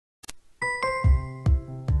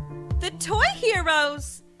the toy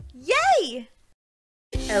heroes! Yay!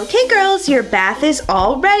 Okay, girls, your bath is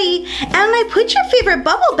all ready, and I put your favorite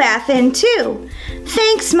bubble bath in, too.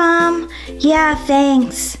 Thanks, Mom. Yeah,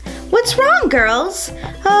 thanks. What's wrong, girls?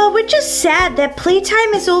 Oh, we're just sad that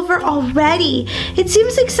playtime is over already. It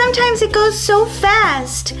seems like sometimes it goes so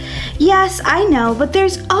fast. Yes, I know, but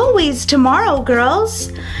there's always tomorrow,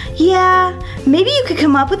 girls. Yeah, maybe you could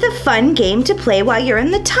come up with a fun game to play while you're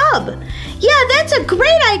in the tub. Yeah, that's a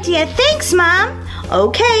great idea. Thanks, Mom.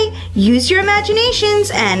 Okay, use your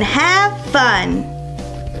imaginations and have fun.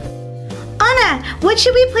 Anna, what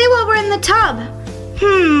should we play while we're in the tub?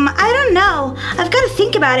 I don't know. I've got to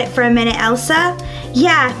think about it for a minute, Elsa.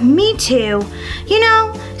 Yeah, me too. You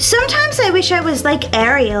know, sometimes I wish I was like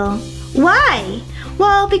Ariel. Why?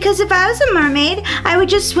 Well, because if I was a mermaid, I would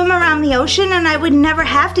just swim around the ocean and I would never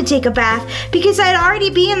have to take a bath because I'd already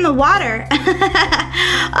be in the water.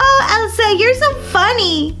 Oh, Elsa, you're so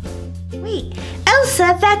funny. Wait,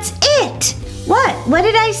 Elsa, that's it. What? What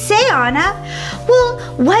did I say, Anna? Well,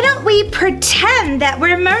 why don't we pretend that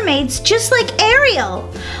we're mermaids just like Ariel?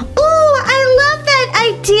 Ooh, I love that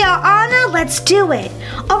idea, Anna. Let's do it.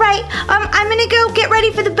 All right, I'm gonna go get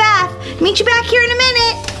ready for the bath. Meet you back here in a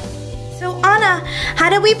minute. So, Anna, how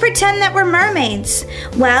do we pretend that we're mermaids?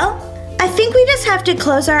 Well, I think we just have to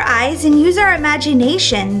close our eyes and use our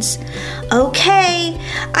imaginations. Okay,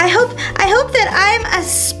 I hope that I'm a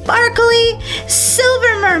sparkly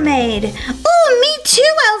silver mermaid. Ooh, me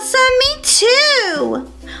too, Elsa, me too.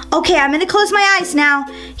 Okay, I'm gonna close my eyes now.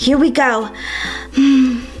 Here we go.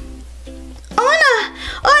 Anna,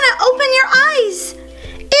 open your eyes.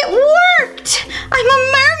 It worked. I'm a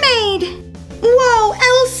mermaid. Whoa,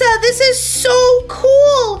 Elsa, this is so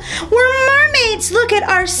cool! We're mermaids! Look at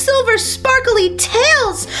our silver sparkly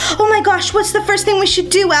tails! Oh my gosh, what's the first thing we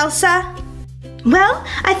should do, Elsa? Well,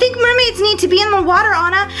 I think mermaids need to be in the water,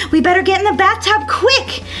 Anna. We better get in the bathtub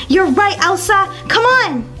quick! You're right, Elsa! Come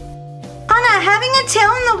on! Anna, having a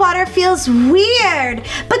tail in the water feels weird,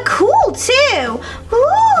 but cool too!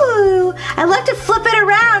 Ooh! I love to flip it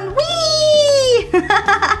around! Whee!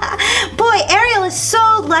 Boy, Ariel is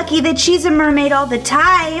so lucky that she's a mermaid all the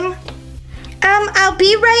time. I'll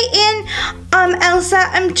be right in, Elsa.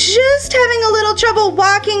 I'm just having a little trouble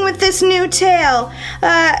walking with this new tail.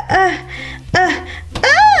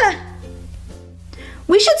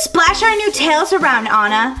 We should splash our new tails around,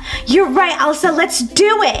 Anna. You're right, Elsa. Let's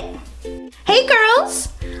do it. Hey, girls.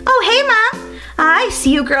 Oh, hey, Mom. I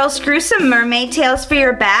see you girls grew some mermaid tails for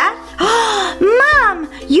your bath. Mom,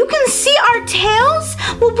 you can see our tails?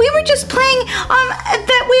 Well, we were just playing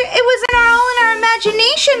it was all in our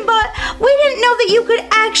imagination, but we didn't know that you could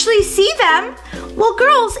actually see them. Well,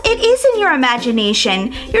 girls, it is in your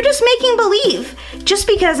imagination. You're just making believe. Just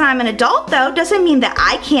because I'm an adult, though, doesn't mean that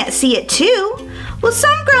I can't see it too. Well,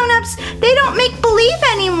 some grown-ups, they don't make believe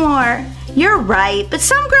anymore. You're right, but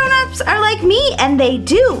some grown-ups are like me and they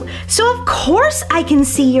do. So of course I can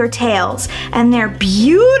see your tails, and they're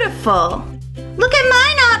beautiful. Look at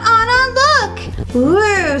mine, Aunt Anna, look.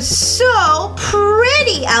 Ooh, so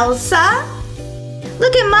pretty, Elsa.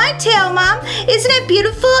 Look at my tail, Mom. Isn't it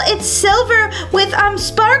beautiful? It's silver with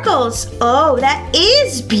sparkles. Oh, that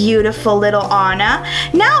is beautiful, little Anna.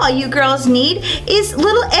 Now all you girls need is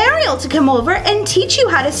little Ariel to come over and teach you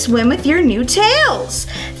how to swim with your new tails.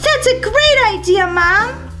 That's a great idea,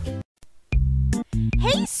 Mom.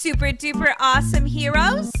 Hey, super duper awesome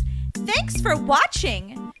heroes. Thanks for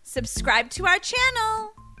watching. Subscribe to our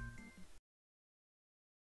channel.